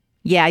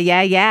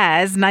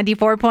Yes.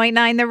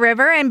 94.9 The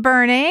River and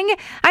burning.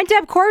 I'm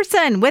Deb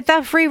Corson with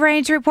the Free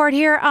Range Report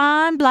here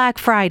on Black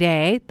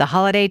Friday. The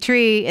holiday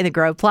tree in the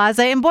Grove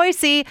Plaza in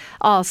Boise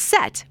all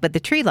set with the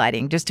tree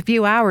lighting just a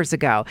few hours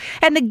ago.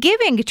 And the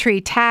giving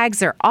tree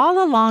tags are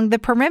all along the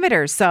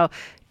perimeter. So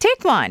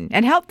take one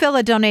and help fill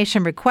a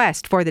donation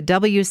request for the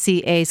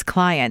WCA's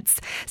clients.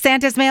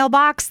 Santa's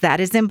mailbox, that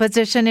is in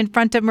position in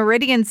front of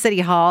Meridian City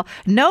Hall.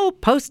 No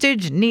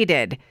postage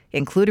needed.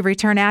 Include a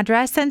return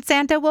address and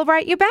Santa will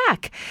write you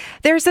back.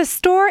 There's a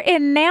store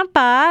in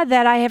Nampa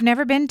that I have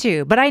never been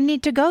to, but I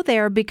need to go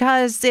there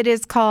because it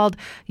is called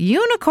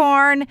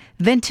Unicorn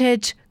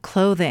Vintage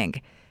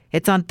Clothing.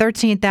 It's on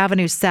 13th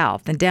Avenue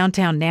South in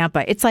downtown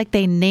Nampa. It's like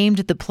they named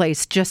the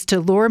place just to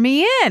lure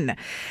me in.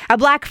 A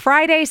Black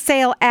Friday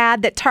sale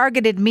ad that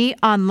targeted me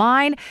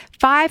online,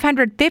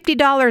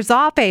 $550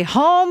 off a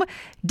home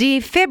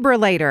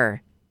defibrillator.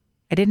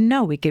 I didn't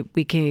know we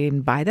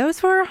can buy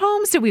those for our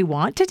homes. Do we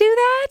want to do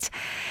that?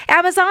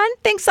 Amazon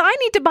thinks I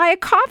need to buy a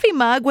coffee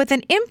mug with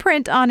an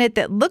imprint on it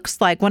that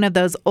looks like one of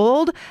those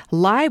old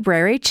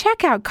library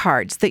checkout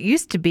cards that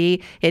used to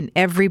be in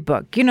every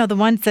book. You know, the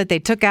ones that they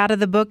took out of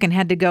the book and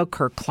had to go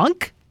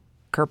kerplunk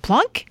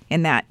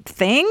in that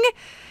thing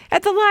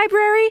at the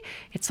library.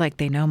 It's like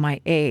they know my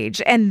age.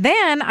 And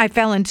then I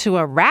fell into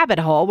a rabbit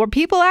hole where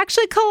people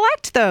actually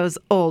collect those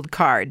old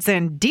cards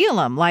and deal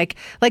them like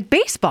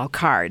baseball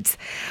cards.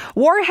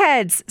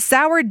 Warheads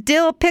sour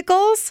dill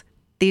pickles.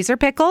 These are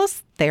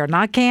pickles. They are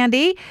not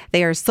candy.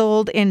 They are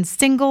sold in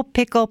single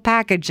pickle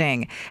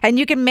packaging. And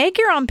you can make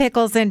your own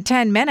pickles in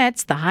 10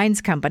 minutes. The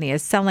Heinz Company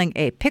is selling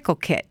a pickle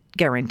kit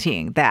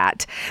guaranteeing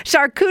that.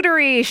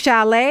 Charcuterie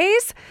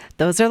chalets.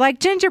 Those are like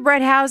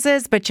gingerbread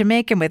houses, but you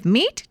make them with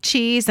meat,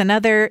 cheese, and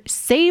other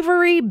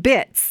savory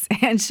bits.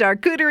 And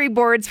charcuterie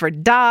boards for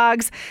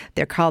dogs.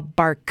 They're called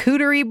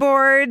barcuterie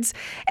boards.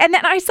 And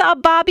then I saw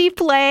Bobby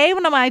Flay,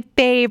 one of my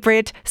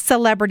favorite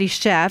celebrity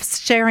chefs,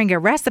 sharing a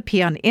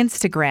recipe on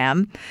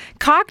Instagram.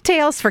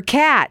 Cocktails for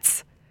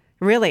cats.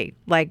 Really,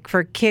 like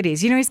for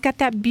kitties. You know, he's got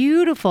that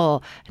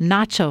beautiful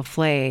nacho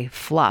flay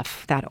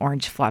fluff, that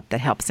orange fluff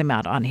that helps him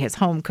out on his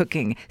home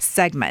cooking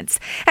segments.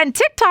 And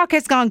TikTok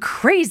has gone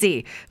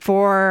crazy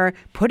for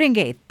putting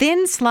a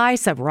thin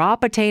slice of raw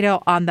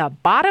potato on the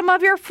bottom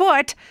of your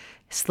foot,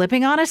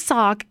 slipping on a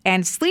sock,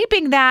 and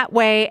sleeping that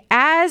way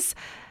as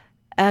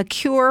a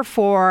cure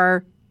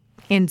for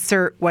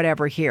insert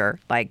whatever here,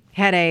 like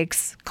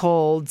headaches,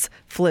 colds,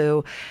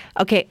 flu.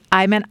 Okay,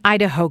 I'm an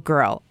Idaho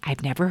girl.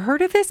 I've never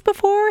heard of this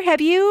before.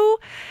 Have you?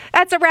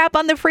 That's a wrap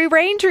on the Free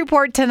Range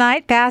Report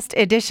tonight. Past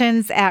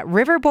editions at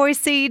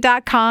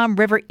riverboise.com,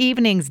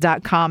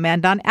 riverevenings.com,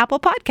 and on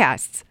Apple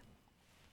Podcasts.